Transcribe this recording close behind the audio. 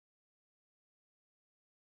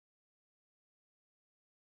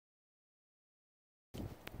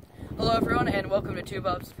Hello everyone and welcome to Two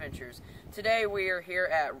Bob's Adventures. Today we are here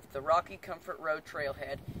at the Rocky Comfort Road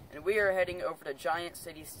Trailhead and we are heading over to Giant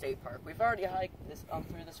City State Park. We've already hiked this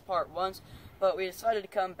through this part once, but we decided to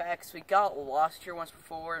come back because we got lost here once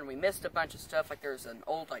before and we missed a bunch of stuff. Like there's an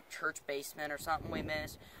old church basement or something we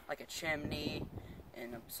missed, like a chimney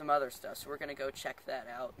and some other stuff. So we're going to go check that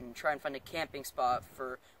out and try and find a camping spot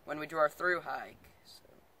for when we do our through hike. So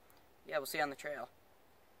yeah, we'll see you on the trail.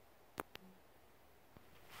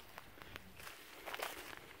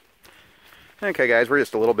 Okay guys, we're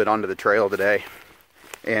just a little bit onto the trail today,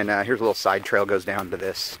 and here's a little side trail goes down to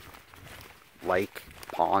this lake,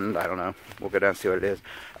 pond, I don't know. We'll go down and see what it is.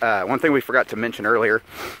 One thing we forgot to mention earlier,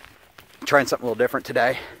 trying something a little different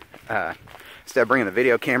today. Instead of bringing the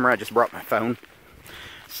video camera, I just brought my phone.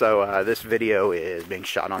 So this video is being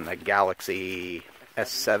shot on the Galaxy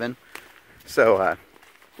S7. So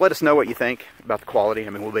let us know what you think about the quality.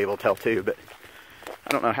 I mean, we'll be able to tell too, but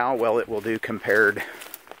I don't know how well it will do compared,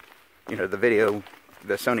 you know, the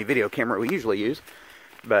Sony video camera we usually use.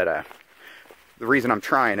 But the reason I'm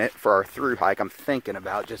trying it for our through hike, I'm thinking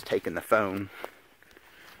about just taking the phone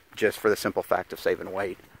just for the simple fact of saving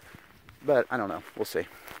weight. But I don't know, we'll see.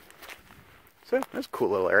 So that's a cool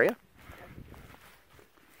little area.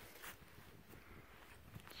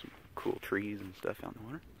 Some cool trees and stuff out in the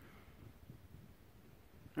water.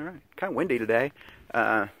 Alright, kind of windy today.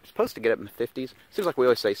 Supposed to get up in the 50s. Seems like we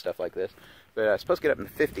always say stuff like this. But it's supposed to get up in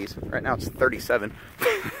the 50s. Right now it's 37.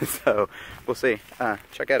 So we'll see.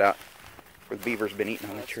 Check that out. Where the beaver's been eating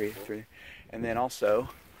on the tree. And then also,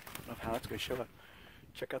 I don't know how that's going to show up.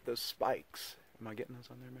 Check out those spikes. Am I getting those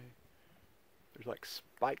on there maybe? There's like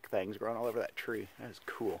spike things growing all over that tree. That is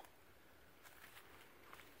cool.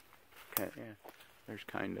 Okay, yeah. There's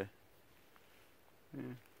kind of,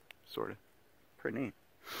 sort of. Pretty neat.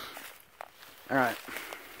 Alright.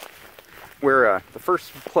 We're, the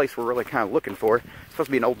first place we're really kind of looking for, it's supposed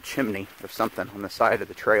to be an old chimney of something on the side of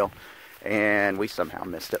the trail, and we somehow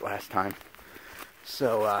missed it last time.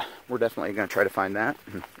 So, we're definitely going to try to find that,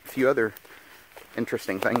 and a few other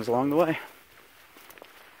interesting things along the way.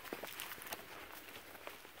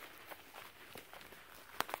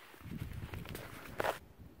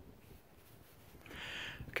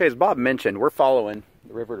 Okay, as Bob mentioned, we're following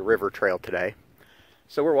the River to River trail today.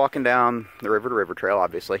 So we're walking down the River to River trail,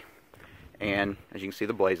 obviously. And as you can see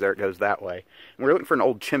the blaze there, it goes that way. And we're looking for an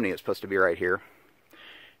old chimney that's supposed to be right here.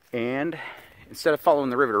 And instead of following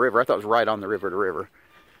the river to river, I thought it was right on the river to river.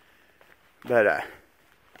 But I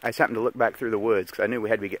just happened to look back through the woods because I knew we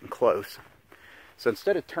had to be getting close. So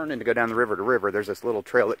instead of turning to go down the river to river, there's this little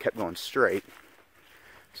trail that kept going straight.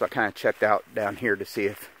 So I kind of checked out down here to see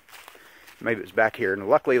if maybe it was back here. And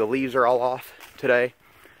luckily the leaves are all off today.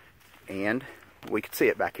 And we could see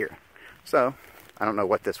it back here. So I don't know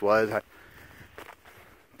what this was.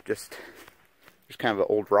 Just kind of an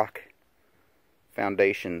old rock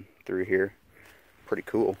foundation through here. Pretty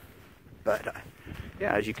cool. But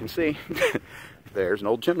yeah, as you can see, there's an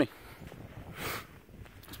old chimney.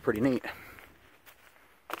 It's pretty neat.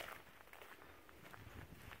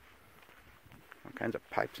 All kinds of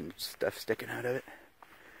pipes and stuff sticking out of it.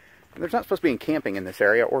 And there's not supposed to be any camping in this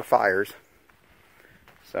area or fires.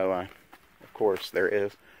 So of course there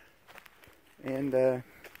is. And a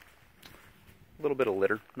little bit of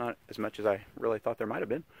litter, not as much as I really thought there might have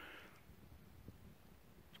been.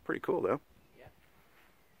 It's pretty cool though. Yeah.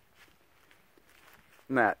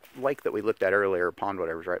 And that lake that we looked at earlier, pond,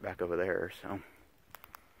 whatever, is right back over there. So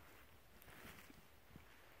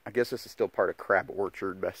I guess this is still part of Crab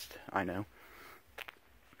Orchard, best I know.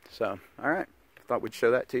 So, alright, thought we'd show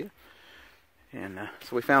that to you. And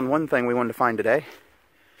so we found one thing we wanted to find today.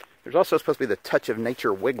 There's also supposed to be the Touch of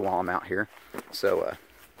Nature wigwam out here. So,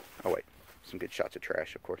 oh wait, some good shots of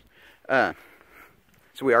trash, of course. So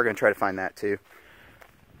we are going to try to find that too.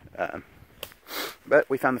 But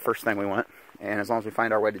we found the first thing we want. And as long as we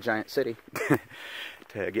find our way to Giant City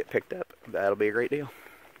to get picked up, that'll be a great deal.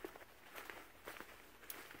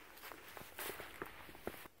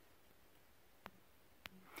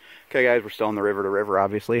 Okay guys, we're still on the river to river,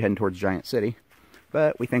 obviously, heading towards Giant City.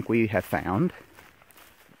 But we think we have found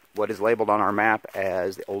what is labeled on our map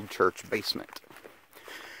as the old church basement.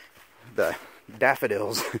 The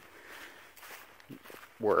daffodils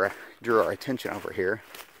drew our attention over here.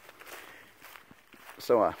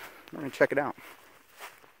 So we're going to check it out.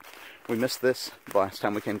 We missed this the last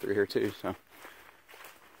time we came through here too, so.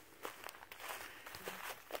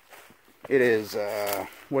 It is,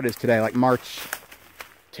 what is today, like March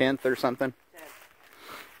 10th or something?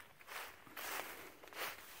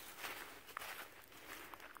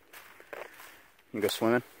 You can go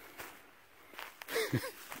swimming.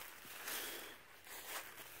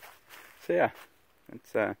 So yeah,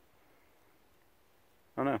 it's I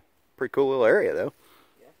don't know, pretty cool little area though.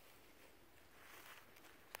 Yeah.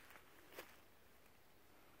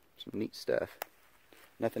 Some neat stuff.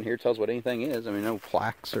 Nothing here tells what anything is. I mean, no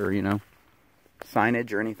plaques or, you know,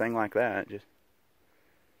 signage or anything like that. Just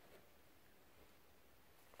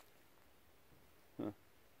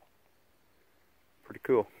pretty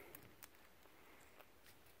cool.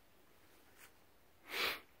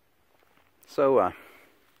 So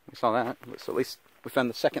we saw that. So at least we found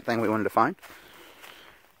the second thing we wanted to find.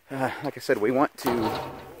 Like I said, we want to.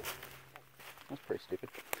 That's pretty stupid.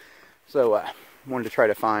 So wanted to try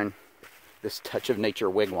to find this touch of nature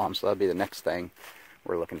wigwam. So that'll be the next thing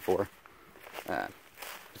we're looking for. The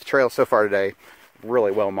trail so far today,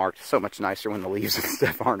 really well marked. So much nicer when the leaves and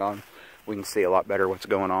stuff aren't on. We can see a lot better what's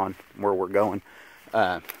going on, where we're going.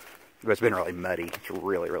 But it's been really muddy. It's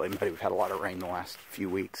really, really muddy. We've had a lot of rain the last few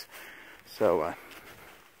weeks. So,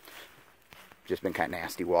 just been kind of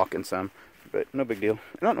nasty walking some, but no big deal.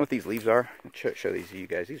 I don't know what these leaves are. I'll show these to you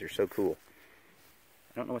guys. These are so cool.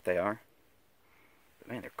 I don't know what they are, but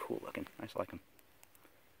man, they're cool looking. I just like them.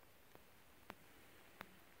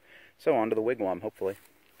 So, on to the wigwam, hopefully.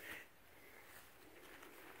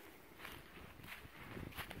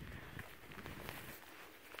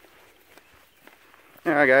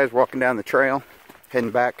 Alright guys, walking down the trail,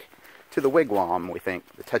 heading back to the wigwam, we think.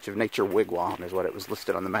 The Touch of Nature wigwam is what it was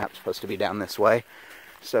listed on the map. It's supposed to be down this way.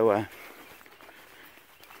 So,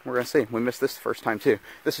 we're going to see. We missed this the first time, too.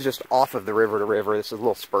 This is just off of the river to river. This is a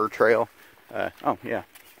little spur trail. Oh, yeah.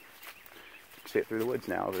 See it through the woods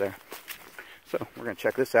now over there. So, we're going to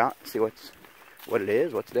check this out, see what it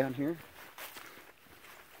is, what's down here.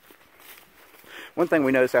 One thing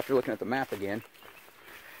we noticed after looking at the map again,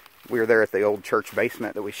 we were there at the old church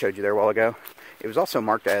basement that we showed you there a while ago. It was also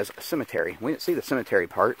marked as a cemetery. We didn't see the cemetery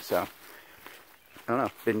part, so I don't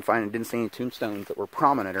know. Didn't see any tombstones that were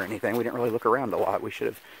prominent or anything. We didn't really look around a lot. We should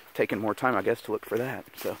have taken more time, I guess, to look for that.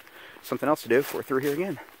 So something else to do if we're through here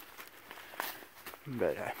again.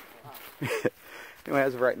 But anyway,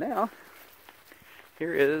 as of right now,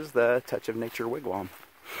 here is the Touch of Nature wigwam.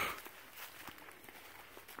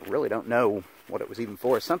 I really don't know what it was even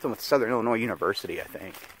for. It's something with Southern Illinois University, I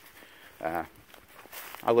think.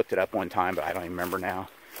 I looked it up one time, but I don't even remember now.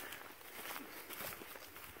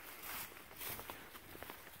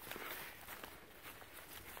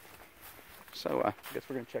 So, I guess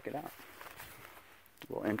we're going to check it out.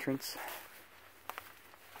 Little entrance.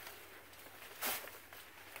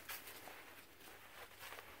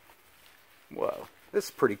 Whoa, this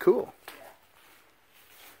is pretty cool.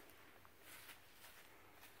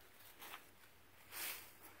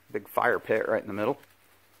 Big fire pit right in the middle.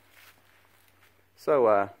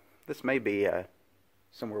 So, this may be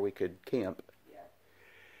somewhere we could camp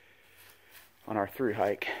on our through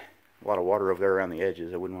hike. A lot of water over there around the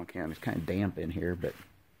edges. I wouldn't want to camp. It's kind of damp in here, but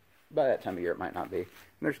by that time of year it might not be. And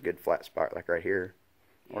there's a good flat spot like right here,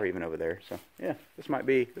 or even over there. So, yeah, this might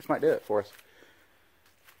do it for us.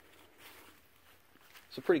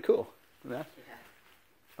 So pretty cool. Yeah.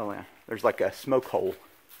 Oh yeah, there's like a smoke hole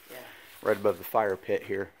right above the fire pit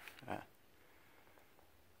here.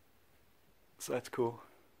 So that's cool.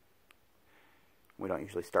 We don't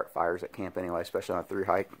usually start fires at camp anyway, especially on a through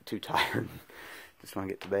hike. I'm too tired. Just want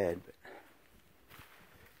to get to bed. But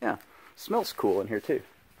yeah, smells cool in here too.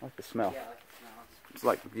 I like the smell. Yeah, I like the smell. It's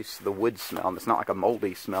like just the wood smell. And it's not like a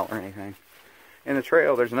moldy smell or anything. And the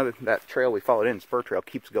trail, there's that trail we followed in, Spur Trail,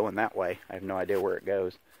 keeps going that way. I have no idea where it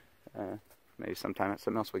goes. Maybe sometime that's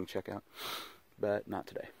something else we can check out. But not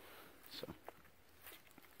today. So,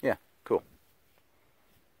 yeah, cool.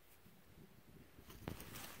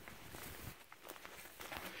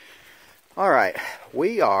 Alright,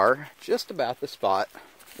 we are just about the spot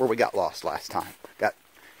where we got lost last time. Got,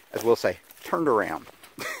 as we'll say, turned around.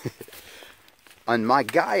 On my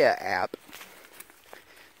Gaia app,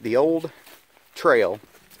 the old trail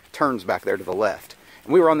turns back there to the left.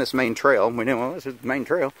 And we were on this main trail, and we knew, well, this is the main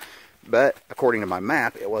trail. But according to my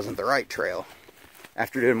map, it wasn't the right trail.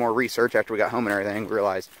 After doing more research, after we got home and everything, we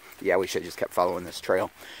realized, yeah, we should have just kept following this trail.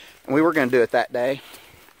 And we were going to do it that day.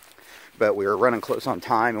 But we were running close on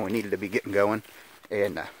time, and we needed to be getting going.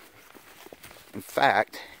 And in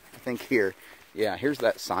fact, I think here, yeah, here's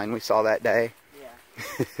that sign we saw that day.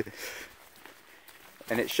 Yeah.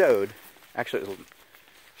 And it showed, actually,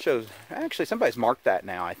 actually somebody's marked that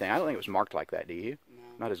now, I think. I don't think it was marked like that, do you?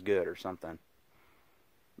 No. Not as good or something.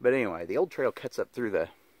 But anyway, the old trail cuts up through the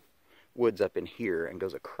woods up in here and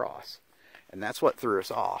goes across. And that's what threw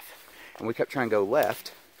us off. And we kept trying to go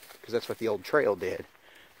left, because that's what the old trail did.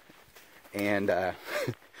 And the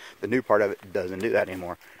new part of it doesn't do that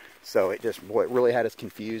anymore. So it just, boy, it really had us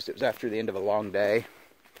confused. It was after the end of a long day,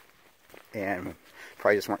 and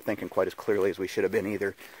probably just weren't thinking quite as clearly as we should have been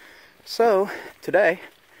either. So today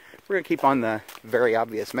we're going to keep on the very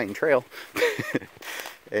obvious main trail,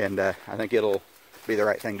 and I think it'll be the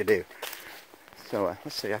right thing to do. So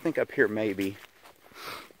let's see, I think up here maybe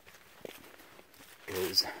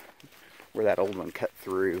is where that old one cut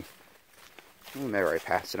through. We may have already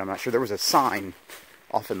passed it, I'm not sure. There was a sign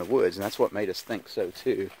off in the woods, and that's what made us think so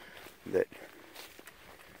too. That,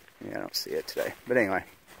 yeah, I don't see it today. But anyway,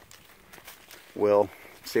 we'll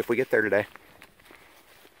see if we get there today.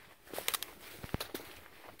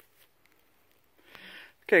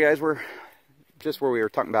 Okay guys, we're just where we were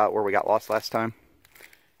talking about where we got lost last time.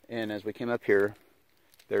 And as we came up here,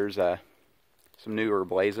 there's some newer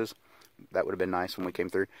blazes. That would have been nice when we came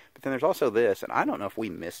through. But then there's also this, and I don't know if we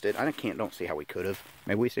missed it. Don't see how we could have.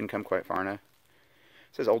 Maybe we just didn't come quite far enough.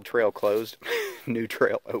 It says old trail closed, new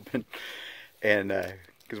trail open. And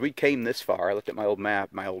because we came this far, I looked at my old map,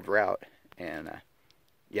 my old route, and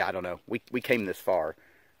yeah, I don't know. We came this far,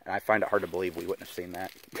 and I find it hard to believe we wouldn't have seen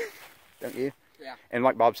that. Don't you? Yeah. And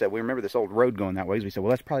like Bob said, we remember this old road going that way. So we said, well,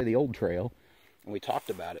 that's probably the old trail. And we talked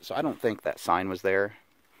about it. So I don't think that sign was there,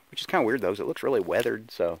 which is kind of weird, though, because it looks really weathered.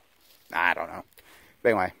 So I don't know. But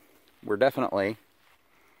anyway, we're definitely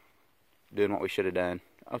doing what we should have done.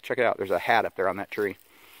 Oh, check it out. There's a hat up there on that tree.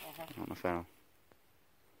 I don't know if that'll...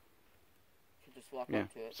 Could just walk Yeah,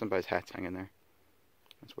 up to it. somebody's hat's hanging there.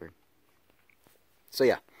 That's weird. So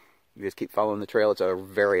yeah, you just keep following the trail. It's a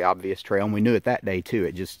very obvious trail, and we knew it that day too.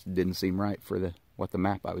 It just didn't seem right for what the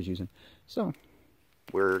map I was using. So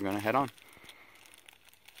we're gonna head on.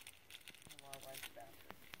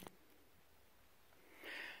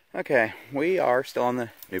 Okay, we are still on the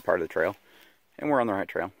new part of the trail, and we're on the right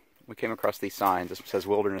trail. We came across these signs. This says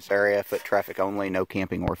wilderness area, foot traffic only, no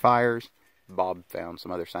camping or fires. Bob found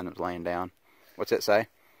some other sign that was laying down. What's it say?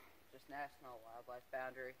 Just National Wildlife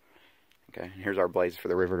Boundary. Okay, here's our blaze for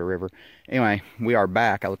the river to river. Anyway, we are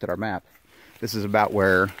back. I looked at our map. This is about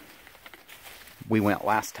where we went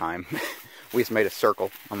last time. We just made a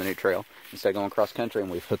circle on the new trail instead of going cross country,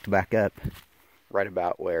 and we've hooked back up right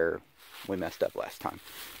about where we messed up last time.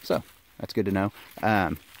 So that's good to know.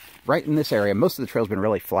 Right in this area, most of the trail's been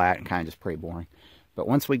really flat and kind of just pretty boring. But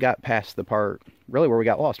once we got past the part, really where we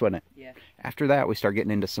got lost, wasn't it? Yeah. After that, we started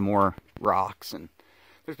getting into some more rocks, and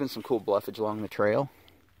there's been some cool bluffage along the trail.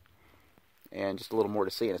 And just a little more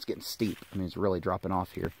to see, and it's getting steep. I mean, it's really dropping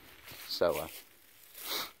off here. So,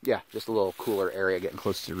 yeah, just a little cooler area, getting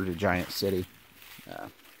closer to Giant City. Like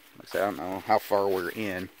I said, I don't know how far we're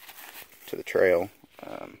in to the trail.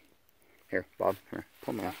 Here, Bob, here,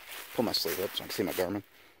 pull my sleeve up so I can see my Garmin.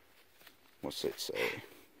 What's it say?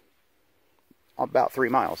 About 3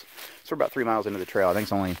 miles. So we're about 3 miles into the trail. I think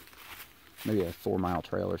it's only maybe a 4-mile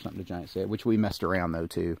trail or something to Giant City, which we messed around though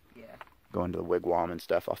too. Yeah. Going to the wigwam and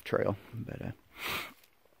stuff off trail. But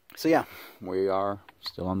so yeah, we are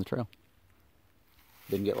still on the trail.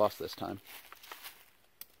 Didn't get lost this time.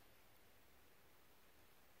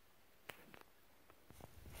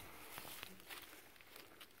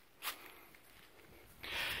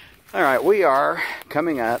 All right, we are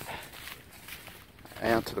coming up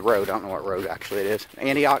out to the road. I don't know what road actually it is.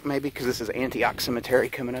 Antioch maybe, because this is Antioch Cemetery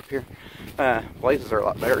coming up here. Blazes are a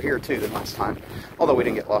lot better here too than last time. Although we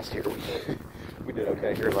didn't get lost here. We did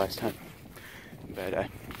okay here last time. But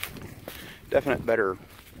definite better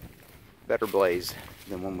blaze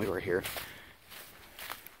than when we were here.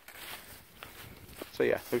 So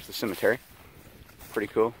yeah, there's the cemetery.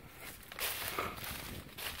 Pretty cool.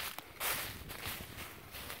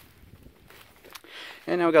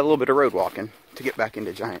 And now we got a little bit of road walking to get back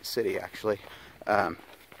into Giant City, actually.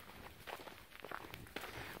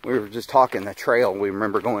 We were just talking the trail. We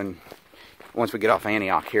remember going, once we get off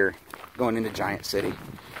Antioch here, going into Giant City.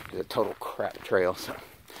 It's a total crap trail, so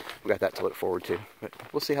we got that to look forward to. But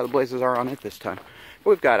we'll see how the blazes are on it this time. But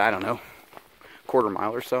we've got, I don't know, quarter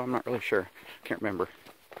mile or so. I'm not really sure. Can't remember.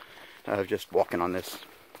 Just walking on this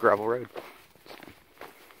gravel road.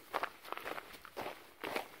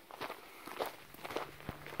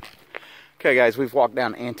 Okay guys, we've walked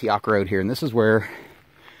down Antioch Road here, and this is where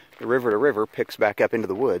the river to river picks back up into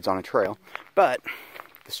the woods on a trail. But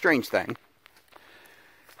the strange thing,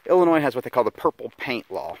 Illinois has what they call the purple paint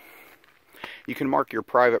law. You can mark your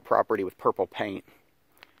private property with purple paint,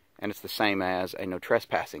 and it's the same as a no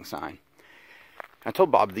trespassing sign. I told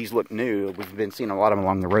Bob these look new. We've been seeing a lot of them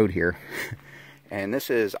along the road here. And this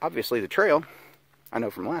is obviously the trail I know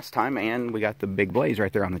from last time, and we got the big blaze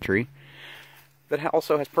right there on the tree that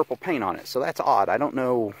also has purple paint on it. So that's odd. I don't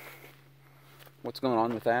know what's going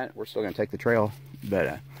on with that. We're still going to take the trail,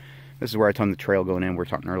 but This is where I told them the trail going in, we were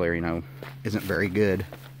talking earlier, you know, isn't very good.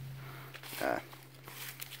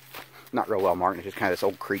 Not real well marked. It's just kind of this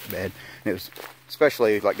old creek bed. And it was,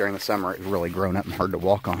 especially like during the summer, it was really grown up and hard to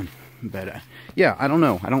walk on. But yeah, I don't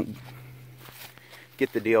know. I don't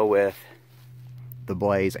get the deal with the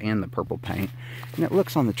blaze and the purple paint. And it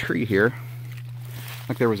looks on the tree here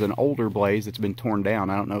like there was an older blaze that's been torn down.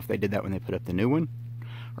 I don't know if they did that when they put up the new one,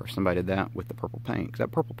 or if somebody did that with the purple paint, because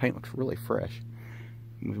that purple paint looks really fresh.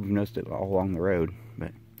 We've noticed it all along the road.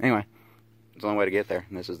 But anyway, it's the only way to get there,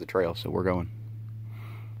 and this is the trail, so we're going.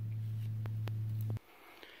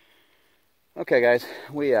 Okay guys,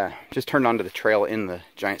 we just turned onto the trail in the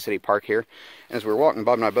Giant City Park here, and as we were walking,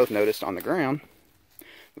 Bob and I both noticed on the ground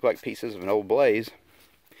look like pieces of an old blaze.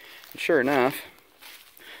 And sure enough,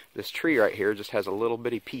 this tree right here just has a little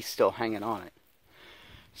bitty piece still hanging on it.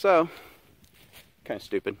 So, kind of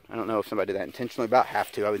stupid. I don't know if somebody did that intentionally. About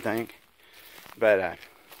have to, I would think. But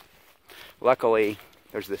luckily,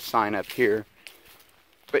 there's this sign up here.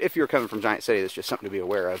 But if you're coming from Giant City, that's just something to be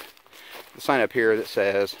aware of. The sign up here that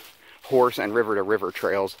says horse and river-to-river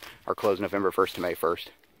trails are closed November 1st to May 1st.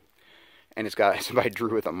 And it's got, somebody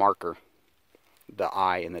drew with a marker the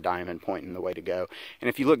eye and the diamond pointing the way to go. And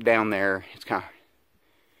if you look down there, it's kind of, I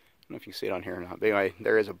don't know if you can see it on here or not, but anyway,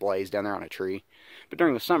 there is a blaze down there on a tree. But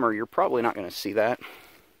during the summer, you're probably not going to see that.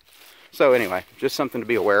 So anyway, just something to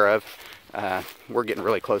be aware of. We're getting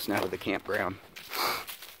really close now to the campground.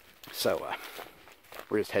 So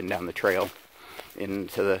we're just heading down the trail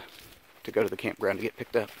to go to the campground to get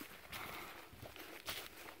picked up.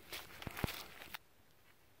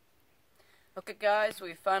 Okay guys,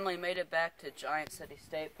 we finally made it back to Giant City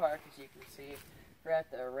State Park. As you can see, we're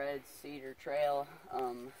at the Red Cedar Trail,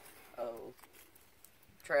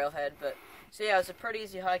 trailhead. But so yeah, it was a pretty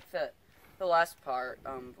easy hike. The last part,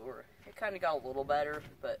 it kind of got a little better,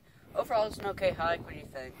 but overall it's an okay hike. What do you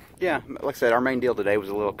think? Yeah, like I said, our main deal today was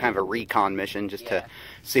a little kind of a recon mission, just to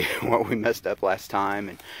see what we messed up last time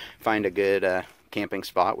and find a good camping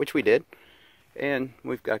spot, which we did. And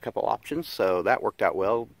we've got a couple options, so that worked out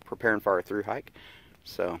well, preparing for our through hike.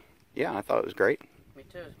 So yeah, I thought it was great. Me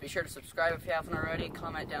too. Be sure to subscribe if you haven't already.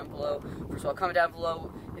 Comment down below. First of all, comment down below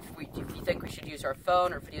if you think we should use our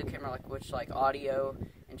phone or video camera, which audio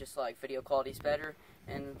and just video quality is better.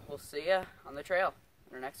 And we'll see ya on the trail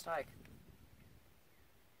on our next hike.